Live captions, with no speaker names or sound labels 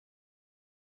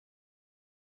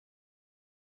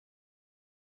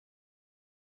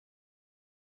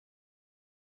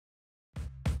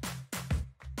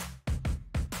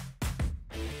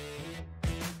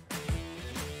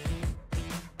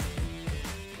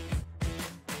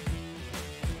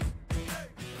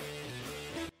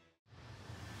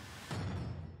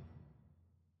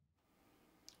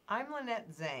I'm Lynette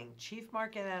Zang, Chief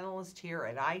Market Analyst here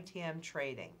at ITM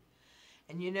Trading.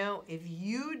 And you know, if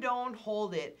you don't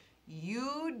hold it,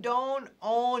 you don't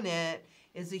own it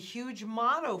is a huge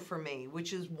motto for me,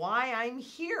 which is why I'm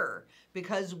here.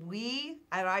 Because we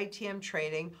at ITM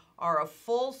Trading are a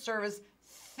full-service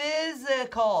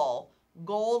physical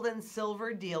gold and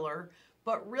silver dealer,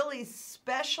 but really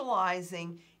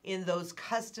specializing in those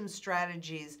custom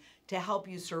strategies to help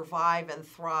you survive and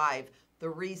thrive the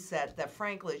reset that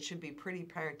frankly it should be pretty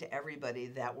apparent to everybody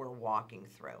that we're walking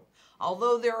through.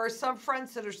 Although there are some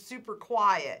friends that are super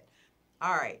quiet.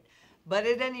 All right, but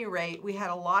at any rate, we had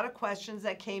a lot of questions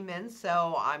that came in,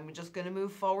 so I'm just going to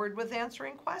move forward with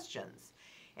answering questions.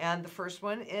 And the first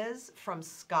one is from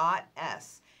Scott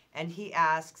S. And he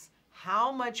asks,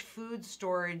 how much food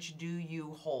storage do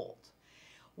you hold?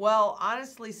 Well,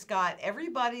 honestly, Scott,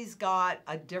 everybody's got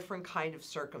a different kind of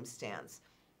circumstance.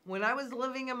 When I was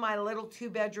living in my little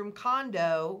 2-bedroom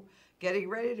condo, getting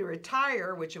ready to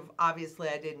retire, which obviously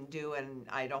I didn't do and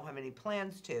I don't have any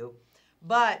plans to,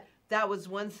 but that was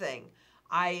one thing.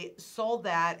 I sold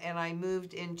that and I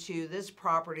moved into this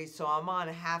property, so I'm on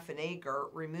a half an acre,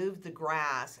 removed the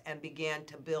grass and began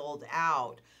to build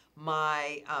out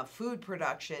my food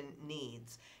production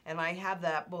needs. And I have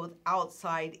that both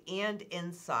outside and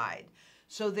inside.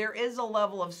 So there is a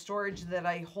level of storage that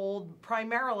I hold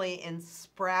primarily in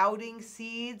sprouting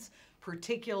seeds,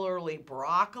 particularly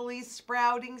broccoli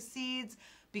sprouting seeds,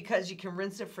 because you can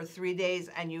rinse it for 3 days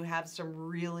and you have some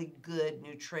really good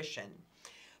nutrition.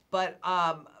 But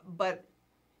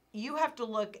you have to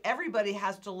look, everybody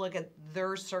has to look at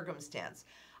their circumstance.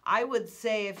 I would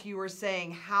say if you were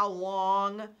saying how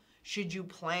long should you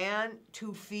plan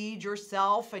to feed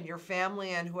yourself and your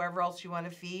family and whoever else you want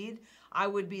to feed, I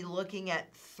would be looking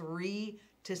at 3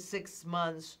 to 6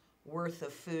 months worth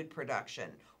of food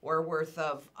production or worth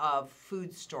of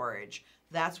food storage.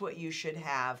 That's what you should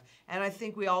have. And I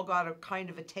think we all got a kind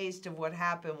of a taste of what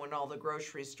happened when all the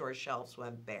grocery store shelves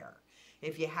went bare.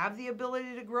 If you have the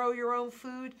ability to grow your own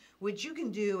food, which you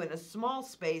can do in a small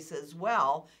space as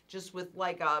well, just with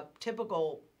like a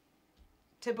typical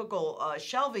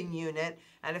shelving unit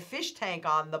and a fish tank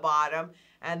on the bottom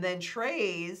and then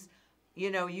trays, you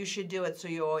know, you should do it so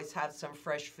you always have some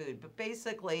fresh food, but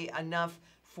basically enough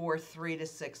for 3 to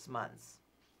 6 months.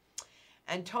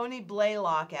 And Tony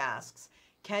Blaylock asks,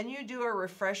 can you do a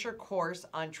refresher course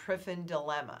on Triffin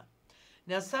Dilemma?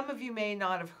 Now, some of you may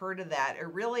not have heard of that.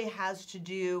 It really has to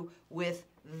do with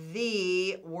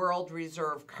the world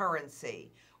reserve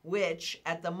currency, which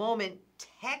at the moment,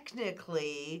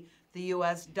 technically, the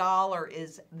US dollar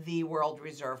is the world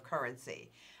reserve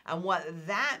currency. And what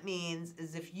that means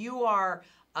is if you are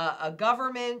a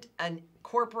government, a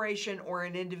corporation, or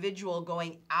an individual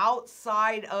going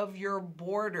outside of your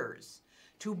borders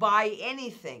to buy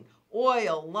anything,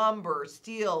 oil, lumber,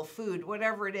 steel, food,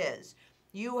 whatever it is,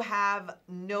 you have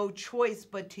no choice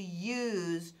but to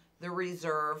use the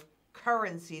reserve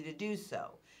currency to do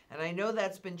so. And I know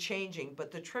that's been changing,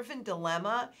 but the Triffin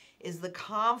Dilemma is the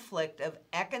conflict of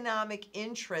economic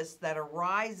interests that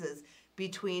arises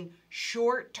between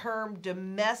short-term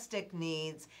domestic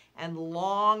needs and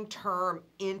long-term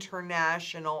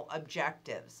international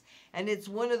objectives. And it's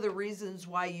one of the reasons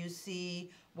why you see,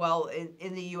 well,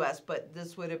 in the US, but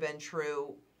this would have been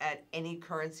true at any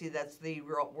currency that's the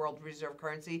world reserve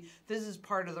currency. This is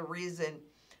part of the reason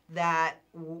that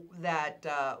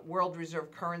world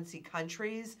reserve currency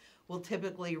countries will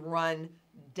typically run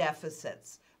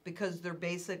deficits because they're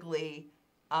basically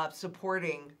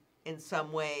supporting in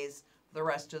some ways the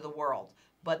rest of the world.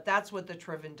 But that's what the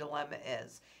Triffin Dilemma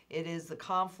is. It is the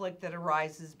conflict that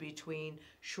arises between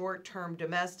short-term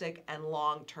domestic and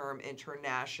long-term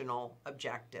international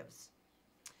objectives.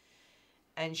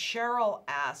 And Sheryl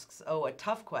asks, oh, a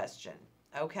tough question.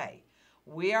 Okay.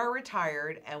 We are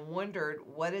retired and wondered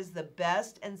what is the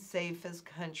best and safest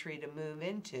country to move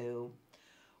into.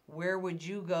 Where would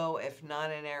you go if not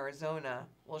in Arizona?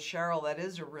 Well, Sheryl, that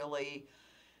is a really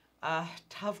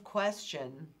tough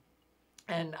question,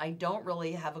 and I don't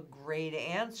really have a great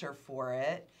answer for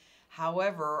it.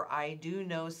 However, I do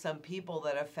know some people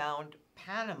that have found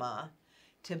Panama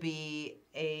to be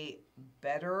a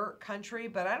better country,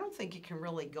 but I don't think you can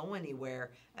really go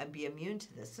anywhere and be immune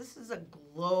to this. This is a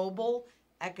global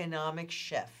economic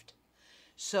shift.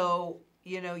 So,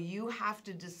 you know, you have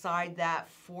to decide that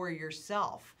for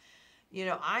yourself. You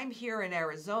know, I'm here in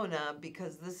Arizona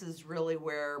because this is really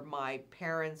where my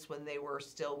parents, when they were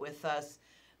still with us,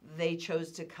 they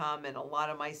chose to come, and a lot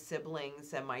of my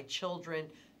siblings and my children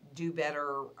do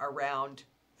better around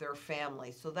their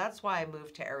family. So that's why I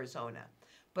moved to Arizona.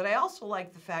 But I also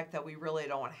like the fact that we really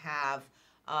don't have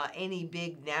any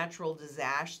big natural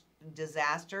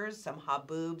disasters, some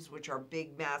haboobs, which are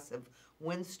big, massive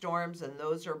windstorms, and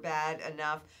those are bad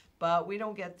enough. But we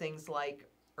don't get things like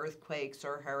earthquakes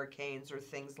or hurricanes or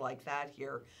things like that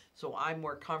here. So I'm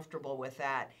more comfortable with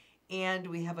that. And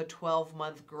we have a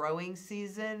 12-month growing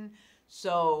season.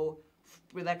 So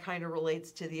that kind of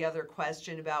relates to the other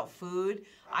question about food.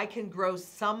 I can grow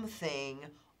something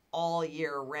all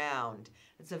year round.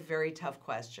 It's a very tough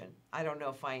question. I don't know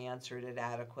if I answered it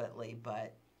adequately,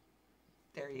 but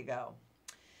there you go.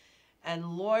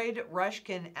 And Lloyd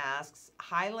Ruskin asks,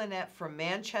 hi Lynette from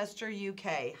Manchester,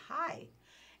 UK. Hi.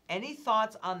 Any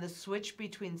thoughts on the switch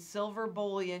between silver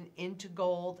bullion into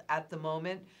gold at the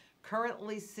moment?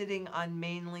 Currently sitting on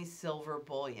mainly silver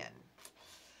bullion.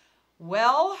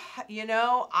 Well, you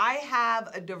know, I have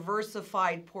a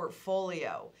diversified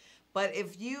portfolio. But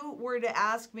if you were to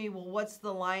ask me, well, what's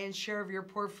the lion's share of your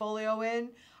portfolio in?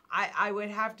 I would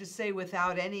have to say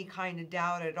without any kind of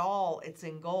doubt at all, it's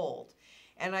in gold.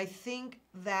 And I think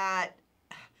that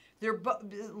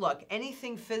look,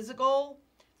 anything physical,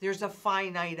 there's a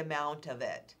finite amount of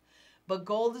it. But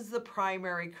gold is the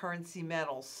primary currency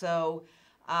metal. So,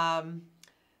 and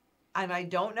I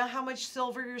don't know how much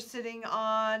silver you're sitting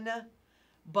on,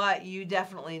 but you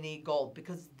definitely need gold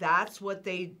because that's what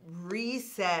they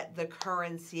reset the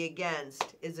currency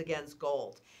against, is against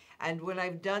gold. And when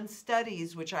I've done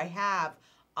studies, which I have,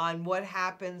 on what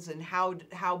happens and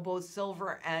how both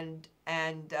silver and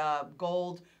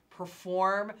gold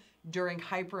perform during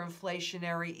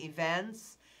hyperinflationary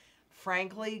events,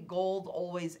 frankly, gold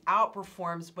always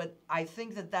outperforms, but I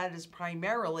think that is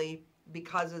primarily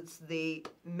because it's the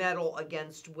metal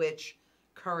against which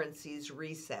currencies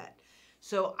reset.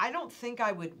 So I don't think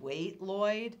I would wait,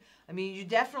 Lloyd. I mean, you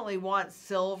definitely want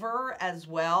silver as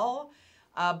well,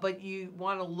 but you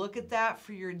want to look at that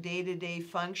for your day-to-day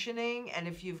functioning. And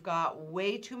if you've got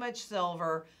way too much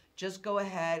silver, just go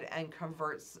ahead and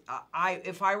convert.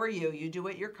 If I were you, you do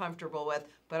what you're comfortable with,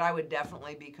 but I would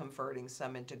definitely be converting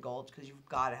some into gold because you've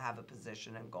got to have a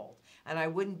position in gold. And I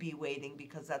wouldn't be waiting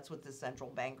because that's what the central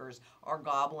bankers are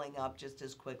gobbling up just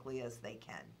as quickly as they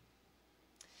can.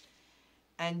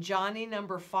 And Johny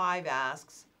number 5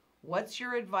 asks, what's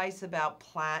your advice about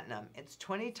platinum? It's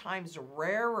 20 times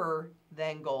rarer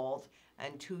than gold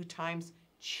and 2 times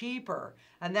cheaper.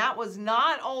 And that was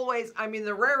not always, I mean,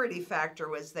 the rarity factor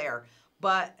was there,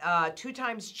 but 2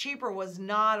 times cheaper was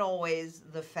not always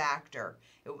the factor.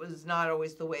 It was not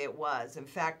always the way it was. In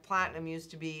fact, platinum used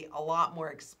to be a lot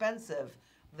more expensive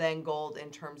than gold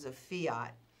in terms of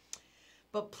fiat.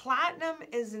 But platinum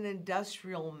is an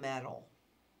industrial metal.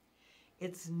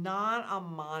 It's not a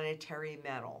monetary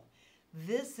metal.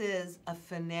 This is a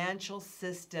financial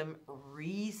system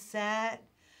reset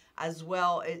as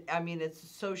well. I mean, it's a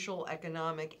social,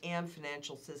 economic, and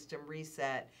financial system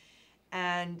reset.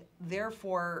 And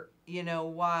therefore, you know,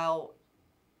 while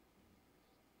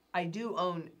I do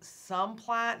own some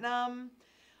platinum,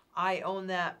 I own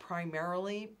that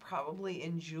primarily probably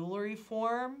in jewelry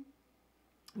form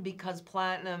because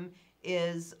platinum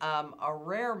is a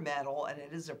rare metal and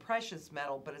it is a precious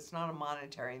metal, but it's not a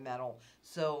monetary metal.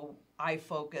 So I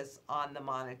focus on the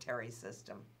monetary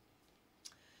system.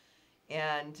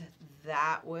 And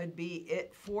that would be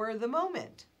it for the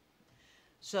moment.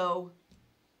 So,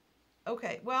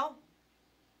 okay, well,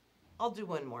 I'll do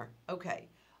one more. Okay.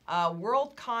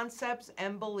 World Concepts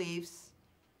and Beliefs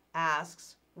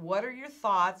asks, what are your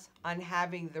thoughts on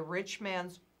having the rich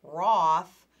man's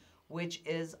ROTH, which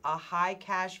is a high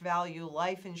cash value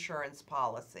life insurance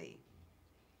policy?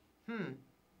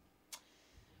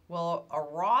 Well, a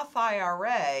Roth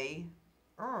IRA,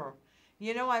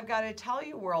 you know, I've got to tell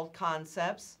you, World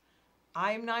Concepts,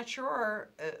 I'm not sure.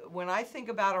 When I think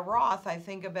about a Roth, I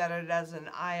think about it as an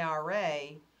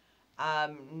IRA,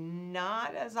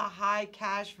 not as a high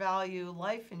cash value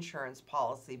life insurance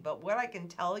policy. But what I can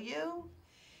tell you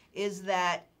is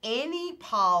that any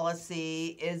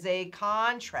policy is a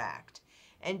contract,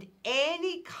 and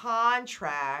any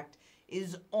contract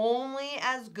is only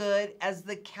as good as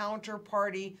the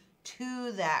counterparty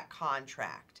to that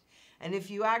contract. And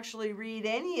if you actually read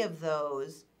any of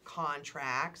those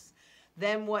contracts,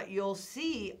 then what you'll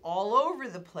see all over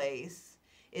the place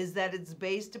is that it's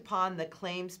based upon the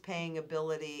claims paying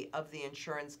ability of the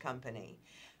insurance company.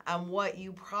 And what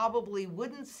you probably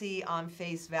wouldn't see on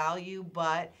face value,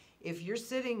 but if you're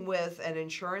sitting with an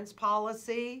insurance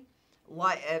policy,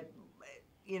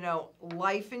 you know,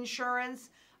 life insurance,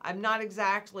 I'm not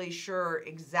exactly sure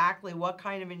exactly what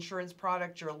kind of insurance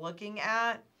product you're looking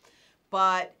at,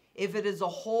 but if it is a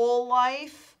whole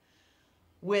life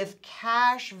with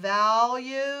cash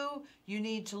value, you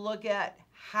need to look at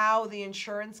how the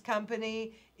insurance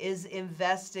company is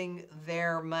investing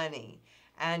their money.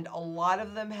 And a lot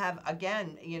of them have,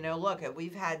 again, you know, look,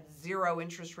 we've had zero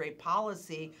interest rate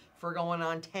policy for going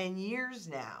on 10 years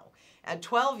now. At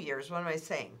 12 years, what am I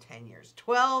saying? 10 years,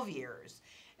 12 years.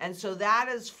 And so that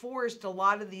has forced a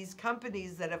lot of these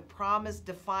companies that have promised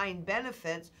defined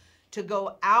benefits to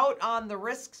go out on the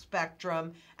risk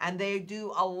spectrum, and they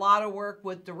do a lot of work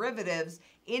with derivatives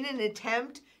in an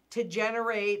attempt to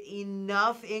generate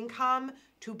enough income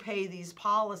to pay these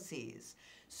policies.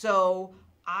 So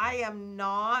I am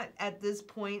not at this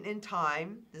point in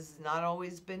time, this has not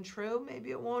always been true,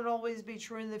 maybe it won't always be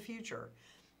true in the future,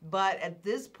 but at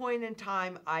this point in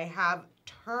time, I have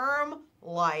term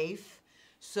life.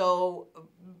 So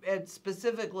it's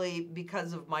specifically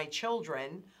because of my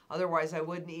children, otherwise I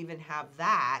wouldn't even have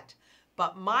that.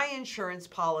 But my insurance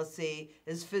policy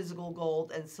is physical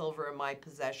gold and silver in my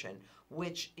possession,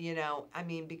 which, you know, I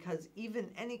mean, because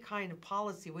even any kind of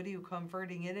policy, what are you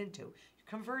converting it into? You're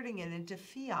converting it into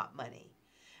fiat money.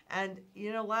 And,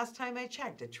 you know, last time I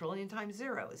checked, 1 trillion times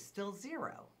zero is still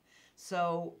zero.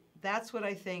 So that's what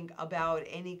I think about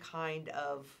any kind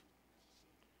of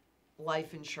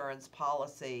life insurance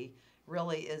policy.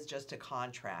 Really is just a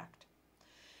contract.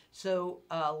 So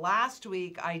last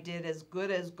week I did As Good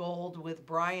as Gold with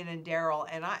Brian and Daryl,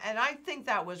 and I think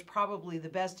that was probably the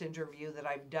best interview that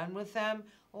I've done with them.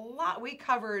 We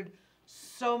covered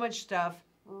so much stuff,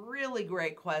 really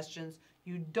great questions.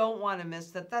 You don't want to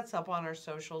miss that. That's up on our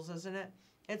socials, isn't it?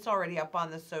 It's already up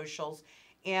on the socials.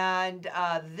 And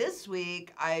this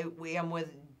week we am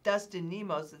with Dustin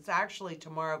Nemos. It's actually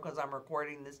tomorrow because I'm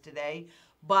recording this today,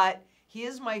 but he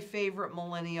is my favorite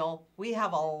millennial. We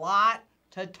have a lot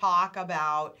to talk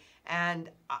about, and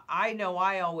I know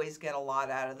I always get a lot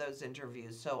out of those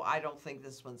interviews, so I don't think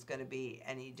this one's going to be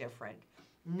any different.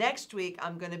 Next week,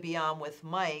 I'm going to be on with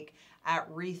Mike at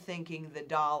Rethinking the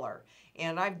Dollar,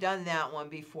 and I've done that one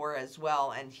before as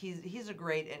well, and he's a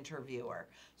great interviewer,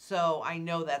 so I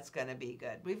know that's going to be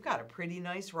good. We've got a pretty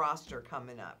nice roster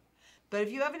coming up. But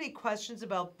if you have any questions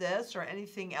about this or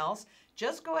anything else,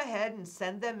 just go ahead and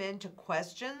send them in to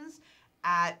questions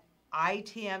at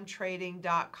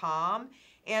itmtrading.com.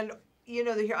 And, you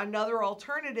know, another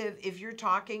alternative, if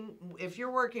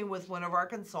you're working with one of our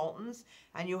consultants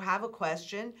and you have a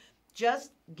question,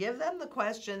 just give them the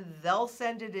question, they'll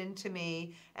send it in to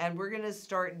me, and we're going to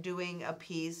start doing a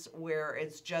piece where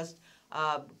it's just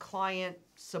client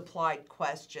supplied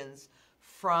questions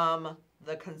from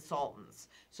the consultants.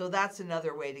 So that's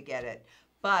another way to get it.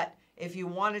 But if you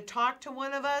want to talk to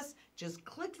one of us, just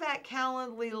click that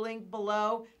Calendly link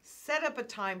below, set up a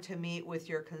time to meet with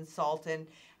your consultant,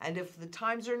 and if the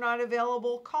times are not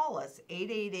available, call us,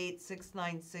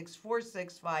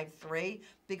 888-696-4653,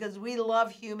 because we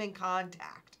love human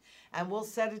contact, and we'll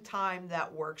set a time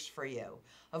that works for you.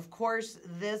 Of course,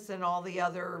 this and all the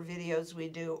other videos we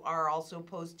do are also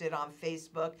posted on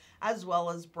Facebook, as well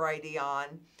as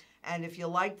Brighteon. And if you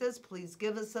like this, please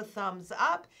give us a thumbs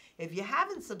up. If you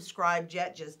haven't subscribed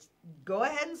yet, just go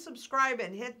ahead and subscribe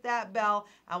and hit that bell,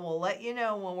 and we'll let you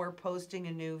know when we're posting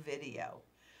a new video.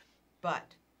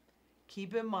 But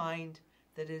keep in mind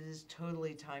that it is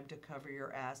totally time to cover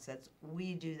your assets.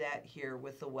 We do that here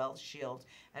with the Wealth Shield.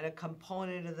 And a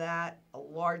component of that, a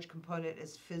large component,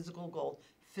 is physical gold,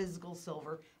 physical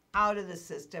silver, out of the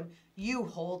system. You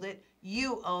hold it,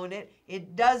 you own it.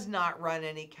 It does not run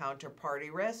any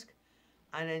counterparty risk.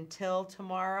 And until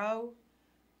tomorrow,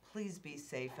 please be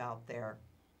safe out there.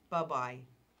 Bye-bye.